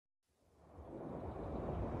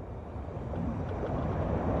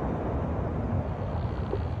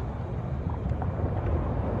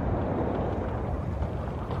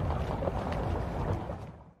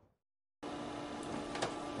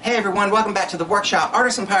Hey everyone, welcome back to the workshop.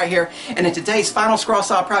 Artisan Pirate here, and in today's final scroll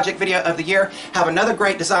saw project video of the year, have another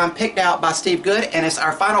great design picked out by Steve Good, and it's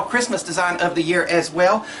our final Christmas design of the year as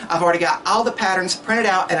well. I've already got all the patterns printed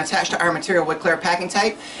out and attached to our material with clear packing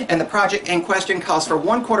tape, and the project in question calls for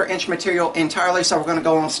 1/4 inch material entirely, so we're going to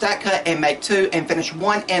go on stack cut and make 2 and finish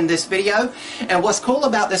 1 in this video. And what's cool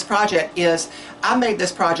about this project is I made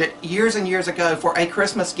this project years and years ago for a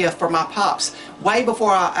Christmas gift for my pops, way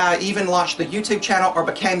before I even launched the YouTube channel or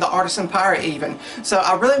became the Artisan Pirate even. So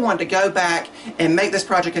I really wanted to go back and make this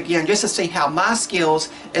project again just to see how my skills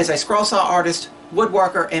as a scroll saw artist,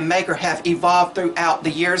 woodworker, and maker have evolved throughout the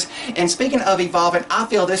years. And speaking of evolving, I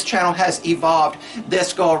feel this channel has evolved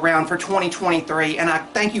this go around for 2023, and I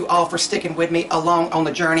thank you all for sticking with me along on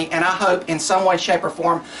the journey, and I hope in some way, shape, or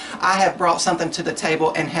form I have brought something to the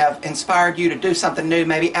table and have inspired you to do something new,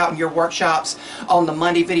 maybe out in your workshops on the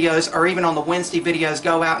Monday videos or even on the Wednesday videos.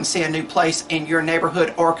 Go out and see a new place in your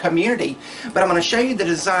neighborhood or community. But I'm going to show you the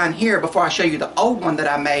design here before I show you the old one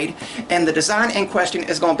that I made, and the design in question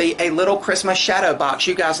is going to be a little Christmas shadow box.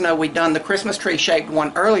 You guys know we've done the Christmas tree shaped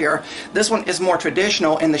one earlier. This one is more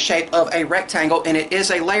traditional in the shape of a rectangle, and it is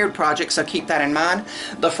a layered project, so keep that in mind.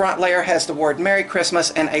 The front layer has the word Merry Christmas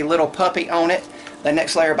and a little puppy on it. The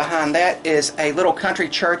next layer behind that is a little country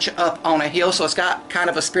church up on a hill, so it's got kind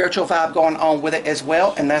of a spiritual vibe going on with it as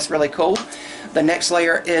well, and that's really cool. The next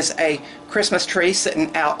layer is a Christmas tree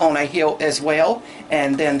sitting out on a hill as well.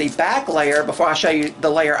 And then the back layer, before I show you the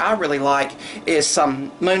layer I really like, is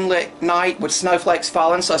some moonlit night with snowflakes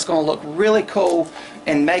falling, so it's going to look really cool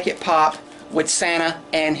and make it pop with Santa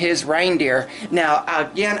and his reindeer. Now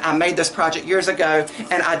again, I made this project years ago,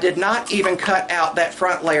 and I did not even cut out that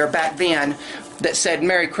front layer back then that said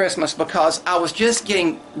Merry Christmas, because I was just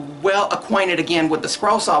getting well acquainted again with the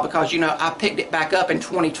scroll saw, because you know I picked it back up in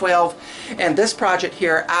 2012, and this project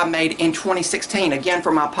here I made in 2016 again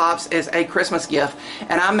for my pops as a Christmas gift.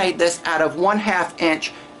 And I made this out of 1/2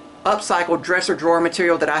 inch upcycled dresser drawer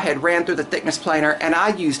material that I had ran through the thickness planer, and I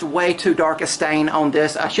used way too dark a stain on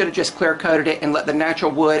this. I should have just clear coated it and let the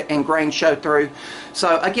natural wood and grain show through.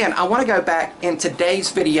 So again, I want to go back in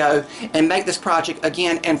today's video and make this project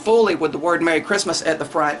again and fully with the word Merry Christmas at the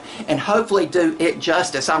front, and hopefully do it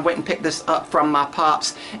justice. I went and picked this up from my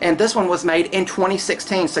pops, and this one was made in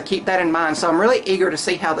 2016, so keep that in mind. So I'm really eager to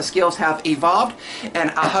see how the skills have evolved,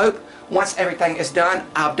 and I hope once everything is done,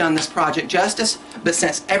 I've done this project justice. But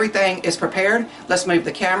since everything is prepared, let's move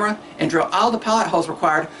the camera and drill all the pilot holes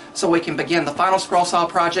required so we can begin the final scroll saw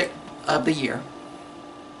project of the year.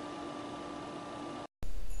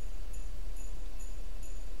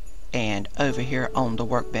 And over here on the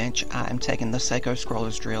workbench, I am taking the Seiko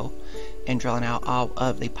Scrollers drill and drilling out all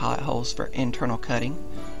of the pilot holes for internal cutting,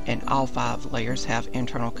 and all 5 layers have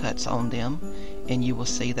internal cuts on them. And you will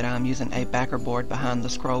see that I'm using a backer board behind the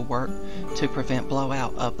scroll work to prevent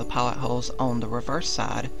blowout of the pilot holes on the reverse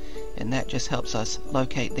side, and that just helps us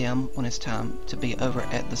locate them when it's time to be over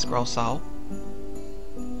at the scroll saw.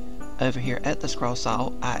 Over here at the scroll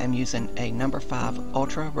saw, I am using a number 5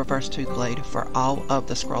 Ultra reverse tooth blade for all of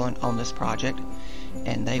the scrolling on this project,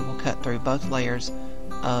 and they will cut through both layers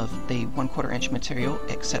of the 1/4 inch material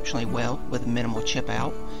exceptionally well with minimal chip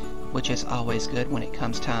out, which is always good when it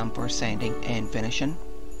comes time for sanding and finishing.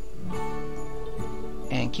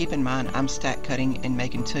 And keep in mind, I'm stack cutting and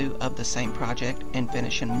making 2 of the same project and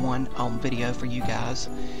finishing 1 on video for you guys,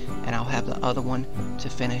 and I'll have the other one to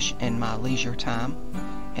finish in my leisure time.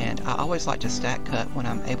 And I always like to stack cut when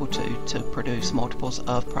I'm able to produce multiples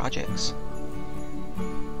of projects.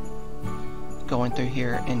 Going through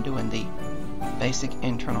here and doing the basic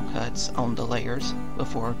internal cuts on the layers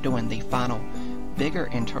before doing the final bigger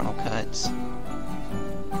internal cuts.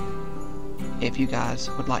 If you guys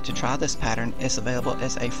would like to try this pattern, it's available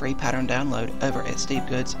as a free pattern download over at Steve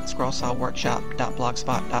Good's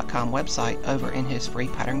scrollsawworkshop.blogspot.com website over in his free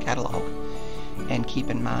pattern catalog. And keep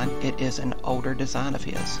in mind, it is an older design of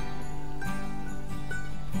his.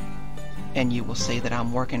 And you will see that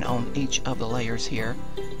I'm working on each of the layers here,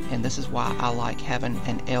 and this is why I like having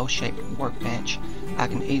an L-shaped workbench. I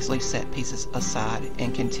can easily set pieces aside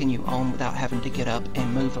and continue on without having to get up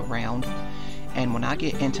and move around. And when I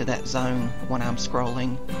get into that zone when I'm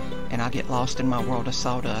scrolling and I get lost in my world of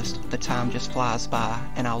sawdust, the time just flies by,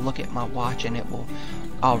 and I'll look at my watch and it will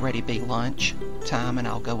already be lunch time, and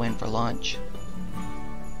I'll go in for lunch.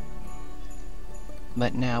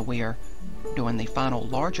 But now we are doing the final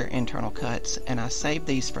larger internal cuts, and I saved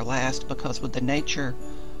these for last because with the nature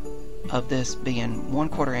of this being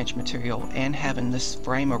 1/4 inch material and having this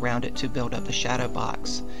frame around it to build up the shadow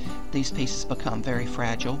box, these pieces become very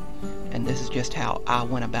fragile, and this is just how I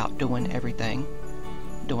went about doing everything,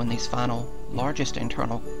 doing these final largest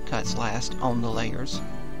internal cuts last on the layers.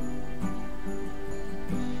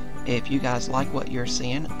 If you guys like what you're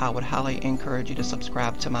seeing, I would highly encourage you to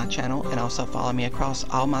subscribe to my channel and also follow me across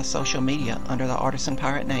all my social media under the Artisan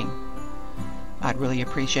Pirate name. I'd really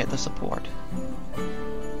appreciate the support.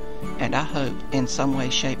 And I hope in some way,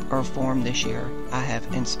 shape, or form this year I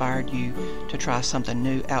have inspired you to try something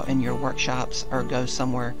new out in your workshops or go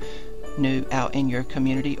somewhere new out in your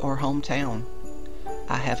community or hometown.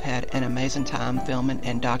 I have had an amazing time filming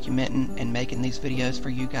and documenting and making these videos for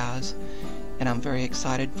you guys, and I'm very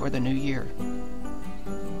excited for the new year.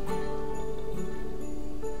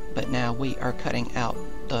 But now we are cutting out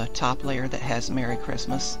the top layer that has Merry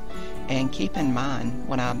Christmas. And keep in mind,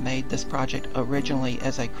 when I made this project originally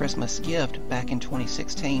as a Christmas gift back in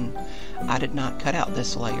 2016, I did not cut out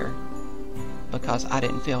this layer because I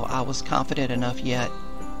didn't feel I was confident enough yet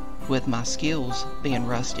with my skills being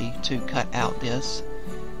rusty to cut out this.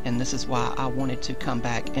 And this is why I wanted to come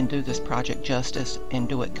back and do this project justice and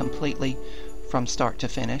do it completely from start to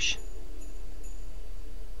finish.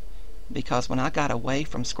 Because when I got away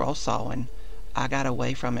from scroll sawing, I got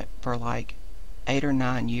away from it for like 8 or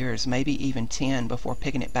 9 years, maybe even 10, before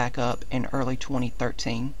picking it back up in early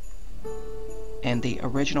 2013. And the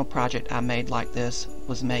original project I made like this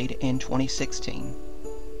was made in 2016.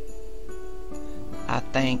 I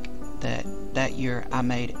think that year I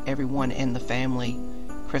made everyone in the family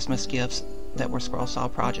Christmas gifts that were scroll saw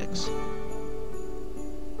projects.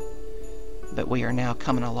 But we are now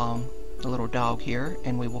coming along the little dog here,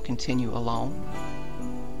 and we will continue along.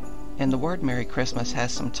 And the word Merry Christmas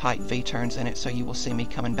has some tight V-turns in it, so you will see me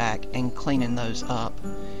coming back and cleaning those up,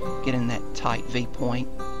 getting that tight V point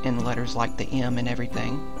in letters like the M and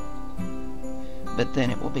everything. But then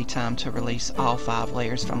it will be time to release all 5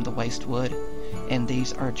 layers from the waste wood, and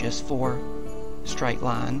these are just 4 straight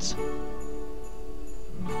lines.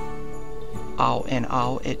 All in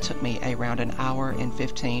all, it took me around an hour and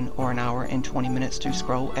 15 or an hour and 20 minutes to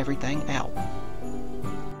scroll everything out.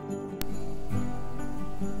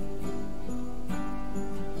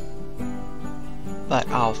 But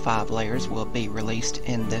all 5 layers will be released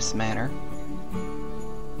in this manner.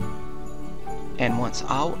 And once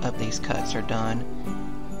all of these cuts are done,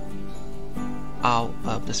 all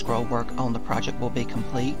of the scroll work on the project will be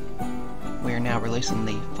complete. We are now releasing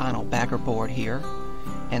the final backer board here.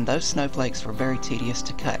 And those snowflakes were very tedious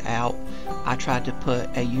to cut out. I tried to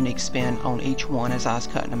put a unique spin on each one as I was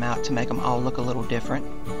cutting them out to make them all look a little different.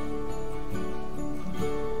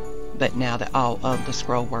 But now that all of the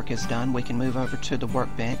scroll work is done, we can move over to the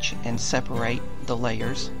workbench and separate the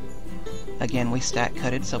layers. Again, we stack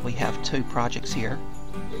cutted, so we have 2 projects here.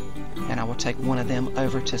 And I will take one of them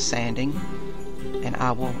over to sanding, and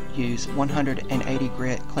I will use 180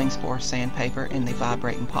 grit clean spore sandpaper in the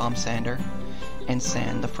vibrating palm sander and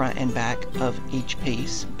sand the front and back of each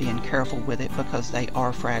piece, being careful with it because they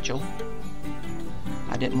are fragile.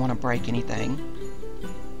 I didn't want to break anything.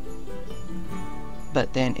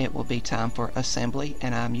 But then it will be time for assembly,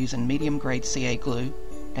 and I'm using medium grade CA glue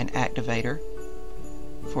and activator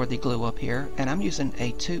for the glue up here, and I'm using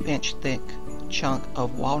a 2-inch thick chunk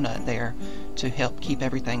of walnut there to help keep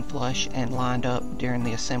everything flush and lined up during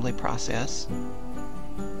the assembly process.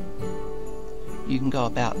 You can go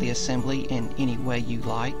about the assembly in any way you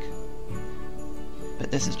like,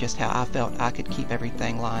 but this is just how I felt I could keep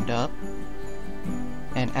everything lined up.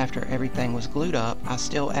 And after everything was glued up, I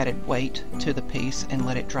still added weight to the piece and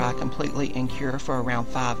let it dry completely and cure for around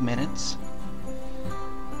 5 minutes.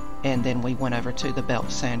 And then we went over to the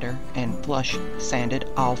belt sander and flush sanded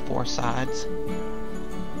all 4 sides,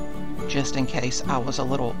 just in case I was a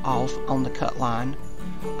little off on the cut line.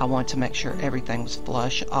 I wanted to make sure everything was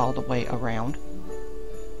flush all the way around.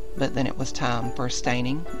 But then it was time for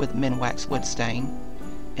staining with Minwax wood stain,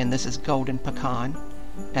 and this is golden pecan,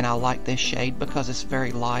 and I like this shade because it's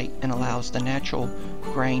very light and allows the natural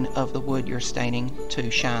grain of the wood you're staining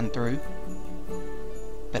to shine through.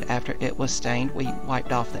 But after it was stained, we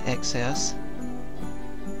wiped off the excess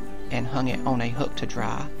and hung it on a hook to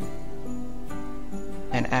dry.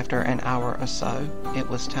 And after an hour or so, it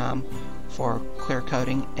was time for clear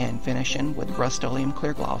coating and finishing with Rust-Oleum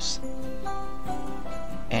clear gloss.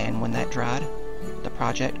 And when that dried, the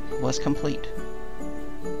project was complete.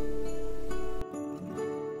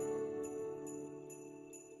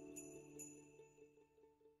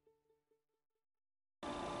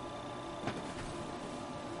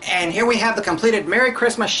 And here we have the completed Merry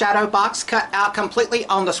Christmas shadow box cut out completely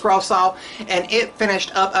on the scroll saw, and it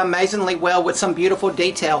finished up amazingly well with some beautiful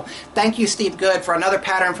detail. Thank you, Steve Good, for another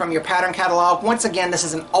pattern from your pattern catalog. Once again, this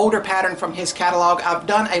is an older pattern from his catalog. I've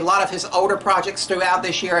done a lot of his older projects throughout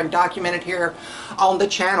this year and documented here on the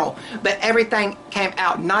channel, but everything came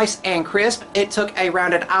out nice and crisp. It took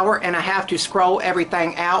around an hour and a half to scroll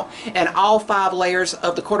everything out, and all 5 layers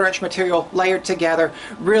of the 1/4" material layered together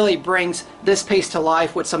really brings this piece to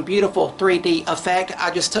life with some beautiful 3D effect.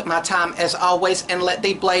 I just took my time as always and let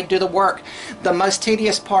the blade do the work. The most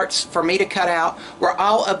tedious parts for me to cut out were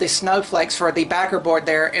all of the snowflakes for the backer board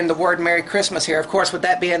there and the word Merry Christmas here. Of course, with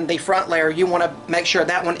that being the front layer, you want to make sure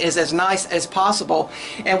that one is as nice as possible.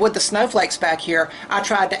 And with the snowflakes back here, I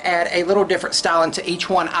tried to add a little different styling to each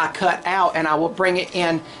one I cut out, and I will bring it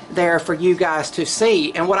in there for you guys to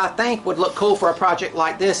see. And what I think would look cool for a project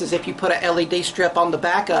like this is if you put a LED strip on the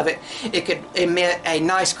back of it, it could emit a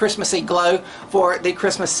nice Christmassy glow for the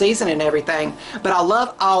Christmas season and everything. But I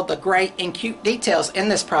love all the great and cute details in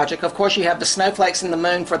this project. Of course, you have the snowflakes and the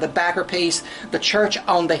moon for the backer piece, the church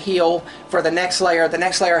on the hill for the next layer. The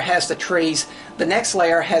next layer has the trees. The next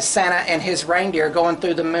layer has Santa and his reindeer going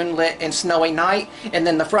through the moonlit and snowy night. And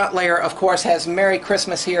then the front layer, of course, has Merry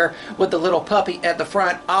Christmas here with the little puppy at the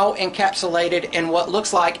front, all encapsulated in what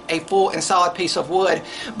looks like a full and solid piece of wood,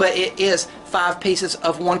 but it is 5 pieces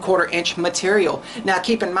of 1/4" material. Now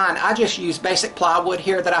keep in mind, I just use basic plywood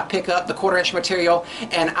here that I pick up, the 1/4" material,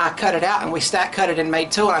 and I cut it out, and we stack cut it and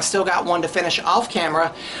made 2, and I still got one to finish off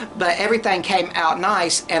camera, but everything came out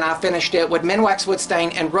nice, and I finished it with Minwax wood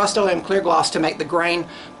stain and Rust-Oleum clear gloss to make the grain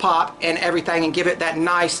pop and everything and give it that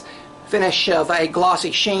nice finish of a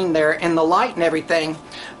glossy sheen there in the light and everything.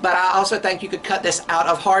 But I also think you could cut this out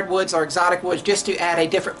of hardwoods or exotic woods just to add a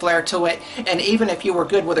different flair to it. And even if you were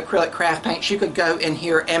good with acrylic craft paints, you could go in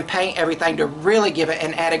here and paint everything to really give it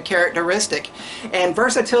an added characteristic. And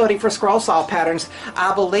versatility for scroll saw patterns,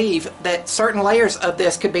 I believe that certain layers of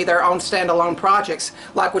this could be their own standalone projects,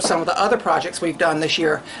 like with some of the other projects we've done this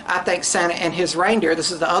year. I think Santa and his reindeer,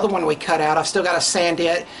 this is the other one we cut out. I've still got to sand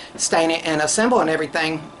it, stain it, and assemble and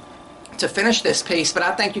everything to finish this piece, but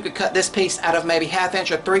I think you could cut this piece out of maybe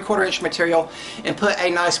 1/2" or 3/4" material and put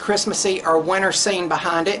a nice Christmassy or winter scene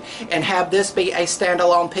behind it and have this be a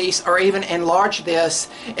standalone piece, or even enlarge this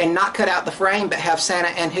and not cut out the frame but have Santa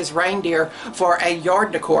and his reindeer for a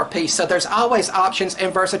yard decor piece. So there's always options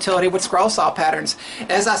and versatility with scroll saw patterns.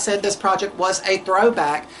 As I said, this project was a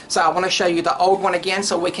throwback, so I want to show you the old one again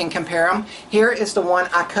so we can compare them. Here is the one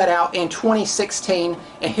I cut out in 2016,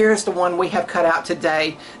 and here's the one we have cut out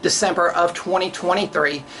today, December of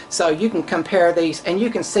 2023. So you can compare these and you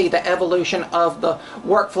can see the evolution of the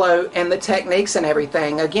workflow and the techniques and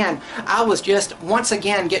everything. Again, I was just once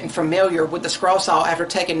again getting familiar with the scroll saw after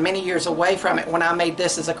taking many years away from it when I made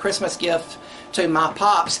this as a Christmas gift to my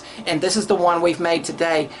pops, and this is the one we've made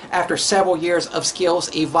today after several years of skills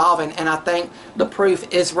evolving. And I think the proof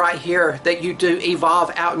is right here that you do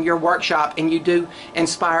evolve out in your workshop and you do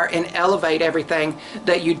inspire and elevate everything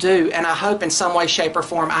that you do. And I hope in some way, shape, or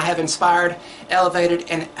form I have inspired, elevated,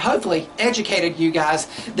 and hopefully educated you guys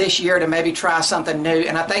this year to maybe try something new.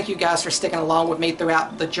 And I thank you guys for sticking along with me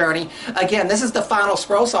throughout the journey. Again, this is the final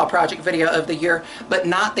scroll saw project video of the year, but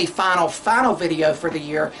not the final video for the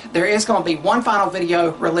year. There is going to be one final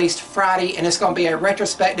video released Friday, and it's going to be a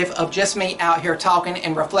retrospective of just me out here talking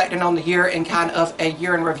and reflecting on the year and kind of a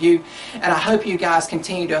year in review. And I hope you guys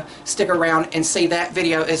continue to stick around and see that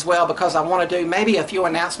video as well, because I want to do maybe a few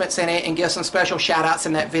announcements in it and give some special shout outs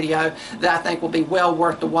in that video that I think will be well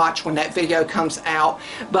worth the watch when that video comes out.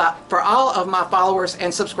 But for all of my followers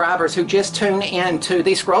and subscribers who just tune in to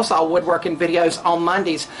these scroll saw woodworking videos on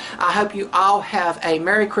Mondays, I hope you all have a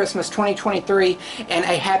Merry Christmas 2023 and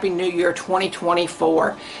a Happy New Year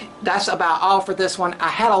 2024. That's about all for this one. I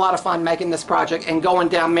had a lot of fun making this project and going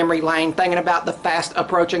down memory lane thinking about the fast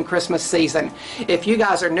approaching Christmas season. If you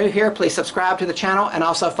guys are new here, please subscribe to the channel and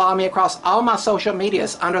also follow me across all my social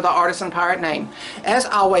medias under the Artisan Pirate name. As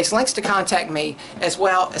always, links to contact me as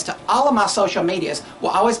well as to all of my social medias will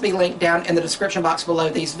always be linked down in the description box below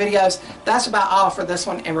these videos. That's about all for this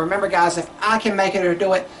one, and remember guys, if I can make it or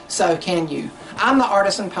do it, so can you. I'm the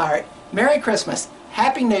Artisan Pirate. Merry Christmas,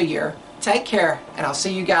 Happy New Year, take care, and I'll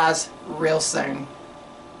see you guys real soon.